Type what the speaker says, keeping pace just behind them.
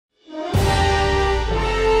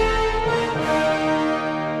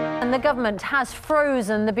And the government has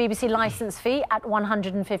frozen the BBC licence fee at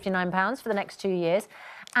 £159 for the next 2 years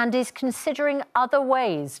and is considering other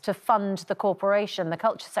ways to fund the corporation. The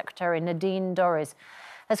Culture Secretary, Nadine Dorries,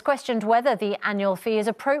 has questioned whether the annual fee is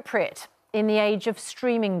appropriate in the age of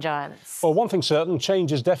streaming giants. Well, one thing's certain,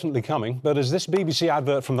 change is definitely coming, but as this BBC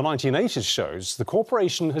advert from the 1980s shows, the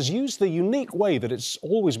corporation has used the unique way that it's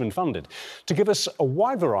always been funded to give us a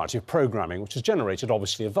wide variety of programming, which has generated,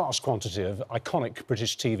 obviously, a vast quantity of iconic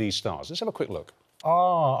British TV stars. Let's have a quick look.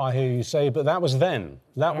 Ah, I hear you say, but that was then.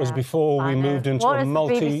 That was before we moved into a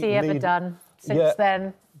multi... What has the BBC ever done since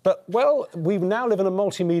then? But, well, we now live in a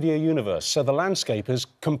multimedia universe, so the landscape has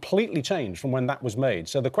completely changed from when that was made.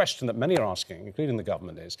 So the question that many are asking, including the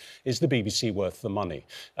government, is the BBC worth the money?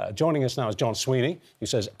 Joining us now is John Sweeney, who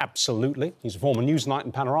says absolutely. He's a former Newsnight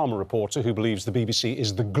and Panorama reporter who believes the BBC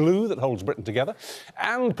is the glue that holds Britain together,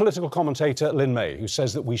 and political commentator Lynn May, who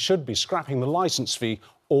says that we should be scrapping the licence fee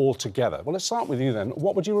altogether. Well, let's start with you then.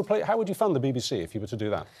 What would you replace? How would you fund the BBC if you were to do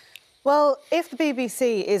that? Well, if the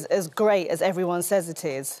BBC is as great as everyone says it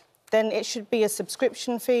is, then it should be a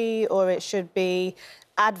subscription fee or it should be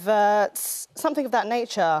adverts, something of that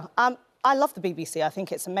nature. I love the BBC. I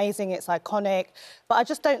think it's amazing, it's iconic, but I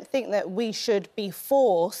just don't think that we should be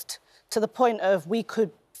forced to the point of we could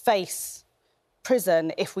face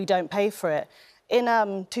prison if we don't pay for it. In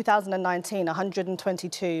 2019,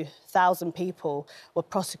 122,000 people were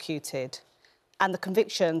prosecuted, and the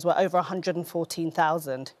convictions were over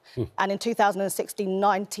 114,000. And in 2016,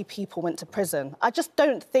 90 people went to prison. I just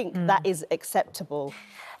don't think that is acceptable.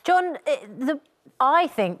 John, I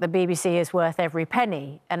think the BBC is worth every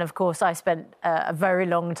penny. And, of course, I spent a very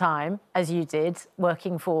long time, as you did,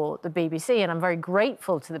 working for the BBC, and I'm very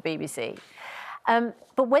grateful to the BBC.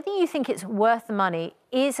 But whether you think it's worth the money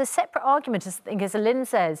is a separate argument, as Lynn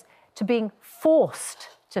says, to being forced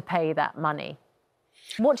to pay that money.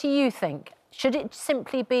 What do you think? Should it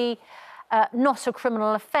simply be not a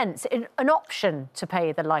criminal offence, an option to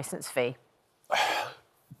pay the licence fee?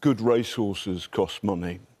 Good racehorses cost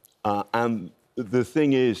money. And the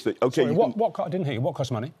thing is that... OK, sorry, I didn't hear you. What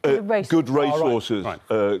costs money? Good racehorses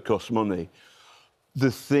right. Cost money.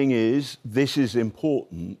 The thing is, this is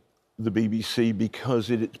important, the BBC,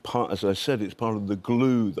 because it's part, as I said, it's part of the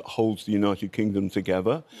glue that holds the United Kingdom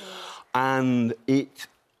together. And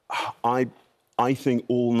I think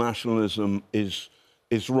all nationalism is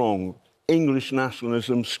wrong. English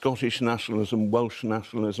nationalism, Scottish nationalism, Welsh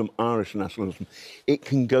nationalism, Irish nationalism. It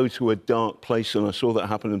can go to a dark place, and I saw that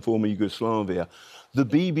happen in former Yugoslavia. The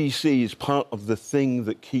BBC is part of the thing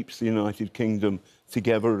that keeps the United Kingdom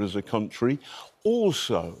together as a country.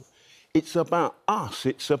 Also, it's about us.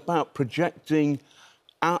 It's about projecting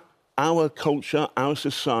our culture, our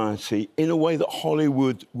society, in a way that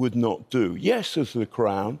Hollywood would not do. Yes, as The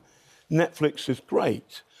Crown, Netflix is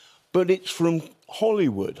great, but it's from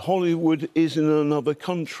Hollywood. Hollywood is in another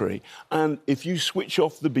country. And if you switch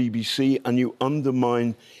off the BBC and you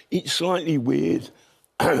undermine its slightly weird,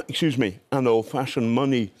 excuse me, and old-fashioned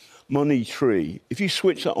money tree, if you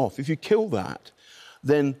switch that off, if you kill that,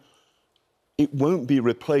 then it won't be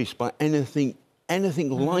replaced by anything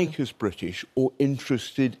like as British or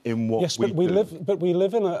interested in what we do. But we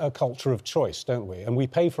live in a culture of choice, don't we? And we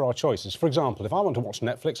pay for our choices. For example, if I want to watch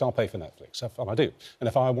Netflix, I'll pay for Netflix, and I do. And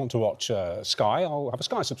if I want to watch Sky, I'll have a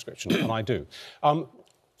Sky subscription, and I do.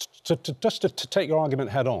 Just to take your argument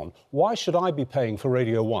head on, why should I be paying for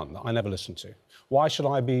Radio 1 that I never listen to? Why should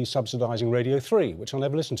I be subsidising Radio 3, which I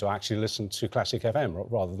never listen to? I actually listen to Classic FM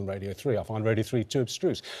rather than Radio 3. I find Radio 3 too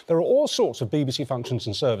abstruse. There are all sorts of BBC functions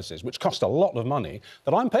and services which cost a lot of money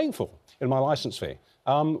that I'm paying for in my licence fee.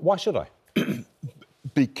 Why should I?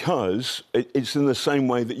 Because it's in the same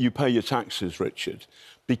way that you pay your taxes, Richard.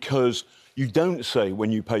 Because you don't say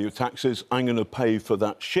when you pay your taxes, I'm going to pay for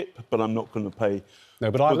that ship, but I'm not going to pay... No,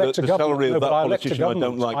 but I elect a government. I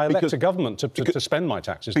elect a government to spend my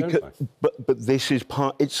taxes, don't I? But this is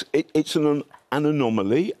part. It's an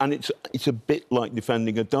anomaly, and it's a bit like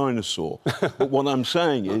defending a dinosaur. But what I'm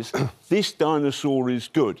saying is, this dinosaur is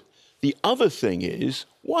good. The other thing is,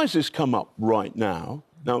 why has this come up right now?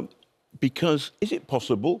 Now, because is it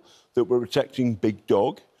possible that we're protecting Big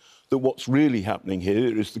Dog? That what's really happening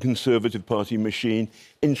here is the Conservative Party machine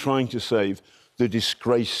in trying to save the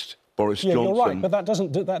disgraced Boris Yeah, Johnson. you're right, but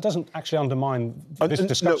that doesn't actually undermine this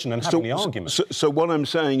discussion and having the argument. So what I'm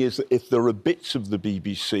saying is that if there are bits of the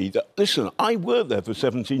BBC that... Listen, I worked there for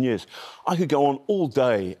 17 years. I could go on all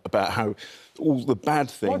day about how all the bad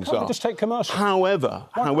things Why can't we just take commercial? However,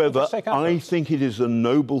 I think it is a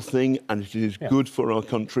noble thing and it is good for our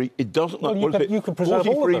country. It doesn't... Well, you could preserve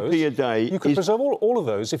all of those. 43p a day. You could preserve all of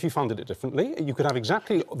those if you funded it differently. You could have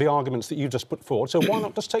exactly the arguments that you just put forward. So why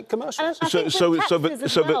not just take commercials?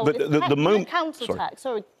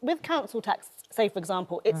 With council tax, say for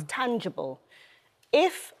example, it's tangible.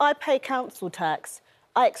 If I pay council tax,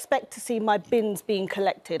 I expect to see my bins being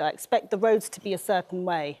collected. I expect the roads to be a certain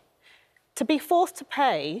way. To be forced to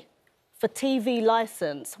pay for TV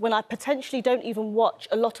licence when I potentially don't even watch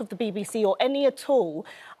a lot of the BBC or any at all,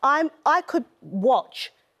 I could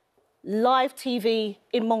watch live TV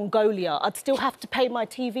in Mongolia. I'd still have to pay my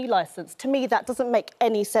TV licence. To me, that doesn't make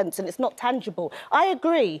any sense and it's not tangible. I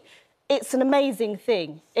agree. It's an amazing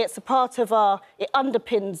thing. It's a part of it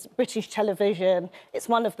underpins British television. It's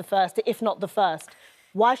one of the first, if not the first.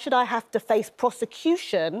 Why should I have to face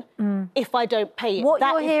prosecution if I don't pay it? What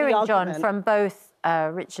you're hearing, John, from both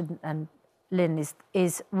Richard and Lynn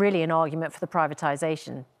is really an argument for the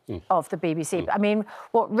privatisation of the BBC. I mean,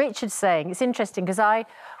 what Richard's saying, it's interesting because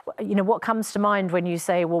what comes to mind when you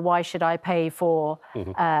say, well, why should I pay for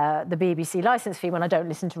the BBC licence fee when I don't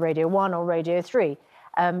listen to Radio 1 or Radio 3?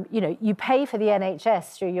 You pay for the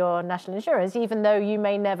NHS through your national insurance, even though you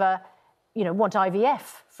may never, want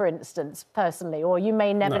IVF, for instance, personally, or you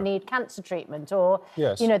may never need cancer treatment, or,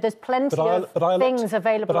 there's plenty of things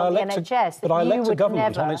available on the NHS that But I you elect a would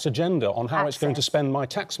government never on its agenda on how it's going to spend my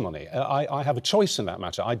tax money. I have a choice in that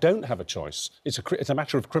matter. I don't have a choice. It's a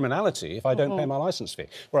matter of criminality if I don't pay my licence fee.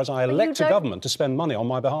 Whereas I elect a government to spend money on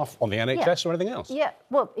my behalf on the NHS or anything else. Yeah,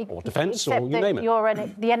 well... Or defence, or you name it.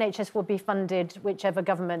 The NHS will be funded whichever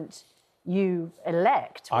government you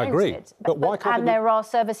elect. I agree. But why can't and there are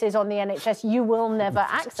services on the NHS you will never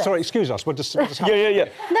access. Sorry, excuse us. We're just No, but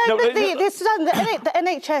the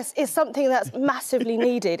NHS is something that's massively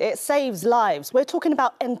needed. It saves lives. We're talking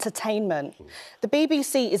about entertainment. The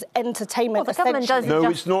BBC is entertainment. Well, the government does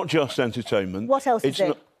it's not just entertainment. What else is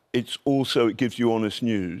it? It's also, it gives you honest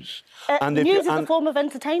news. News is a form of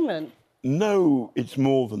entertainment. No, it's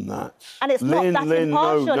more than that. And it's not that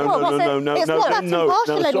impartial. No, it's not that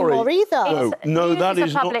impartial anymore either. No, that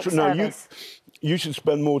is not true. No, you should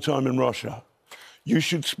spend more time in Russia. You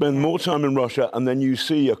should spend more time in Russia, and then you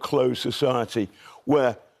see a closed society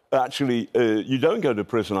where actually you don't go to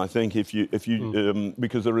prison. I think if you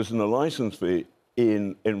because there isn't a license fee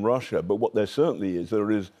in Russia. But what there certainly is,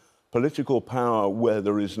 there is political power where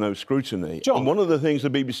there is no scrutiny. John. And one of the things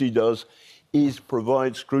the BBC does is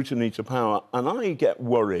provide scrutiny to power. And I get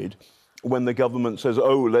worried when the government says,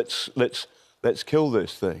 oh, let's kill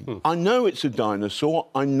this thing. I know it's a dinosaur.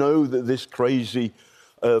 I know that this crazy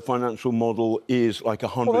financial model is like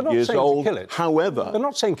 100 years old. Kill it. However... They're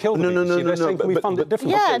not saying kill the BBC. They're saying, can we fund it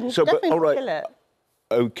differently? Yeah, definitely kill it.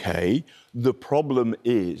 OK, the problem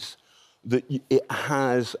is that it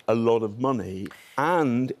has a lot of money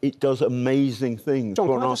and it does amazing things. John,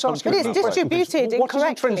 for our country. But it's distributed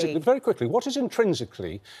incorrectly. Very quickly, what is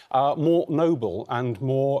intrinsically more noble and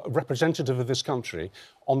more representative of this country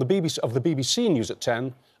on the BBC News at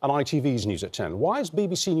 10 and ITV's News at 10? Why is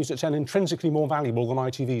BBC News at 10 intrinsically more valuable than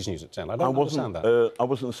ITV's News at 10? I don't understand that. I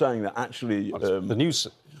wasn't saying that. Actually, the news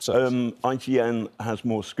service. ITN has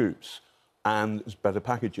more scoops and it's better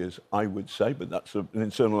packages, I would say, but that's an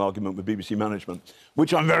internal argument with BBC management,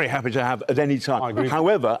 which I'm very happy to have at any time. I agree.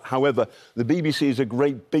 However, the BBC is a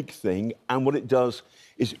great big thing, and what it does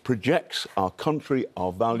is it projects our country,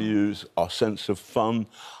 our values, our sense of fun,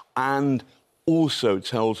 and also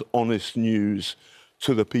tells honest news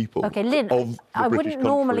to the people. OK, Lynn, I wouldn't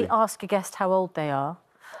normally ask a guest how old they are,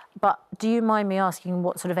 but do you mind me asking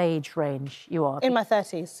what sort of age range you are? In my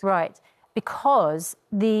 30s. Right. Because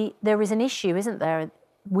there is an issue, isn't there,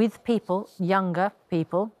 with people, younger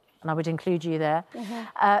people, and I would include you there,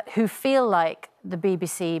 who feel like the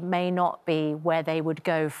BBC may not be where they would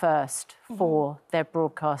go first for their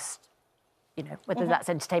broadcast, whether that's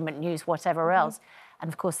entertainment, news, whatever else. And,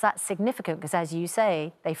 of course, that's significant because, as you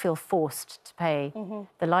say, they feel forced to pay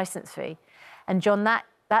the licence fee. And, John,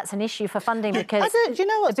 that's an issue for funding because do you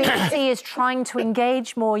know what? the BBC is trying to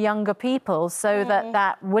engage more younger people so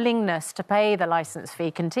that willingness to pay the licence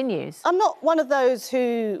fee continues. I'm not one of those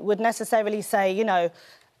who would necessarily say,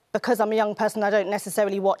 because I'm a young person, I don't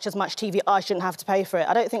necessarily watch as much TV, I shouldn't have to pay for it.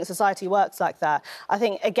 I don't think society works like that. I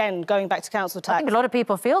think, again, going back to council tax... I think a lot of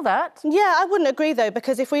people feel that. Yeah, I wouldn't agree, though,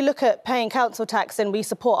 because if we look at paying council tax and we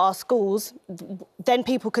support our schools, then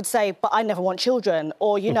people could say, but I never want children,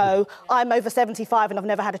 or, you know, I'm over 75 and I've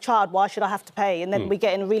never had a child, why should I have to pay? And then we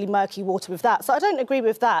get in really murky water with that. So I don't agree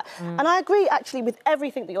with that. And I agree, actually, with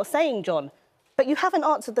everything that you're saying, John. But you haven't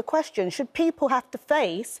answered the question. Should people have to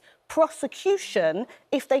face prosecution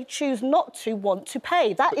if they choose not to want to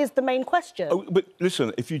pay? That is the main question. Oh, but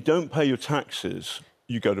listen, if you don't pay your taxes,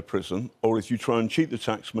 you go to prison, or if you try and cheat the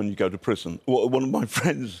taxman, you go to prison. Well, one of my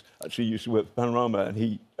friends actually used to work for Panorama, and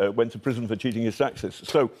he went to prison for cheating his taxes.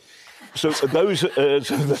 So those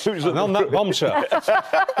and on that bombshell.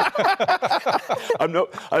 I'm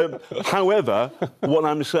not. However, what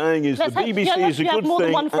I'm saying is the BBC is a good more thing.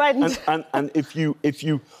 Than one friend. And if you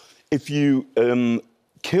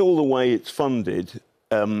kill the way it's funded,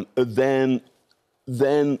 then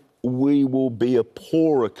we will be a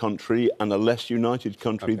poorer country and a less united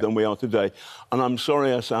country than we are today. And I'm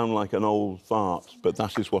sorry I sound like an old fart, but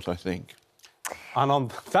that is what I think. And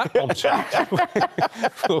on that bombshell,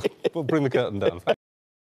 we'll bring the curtain down.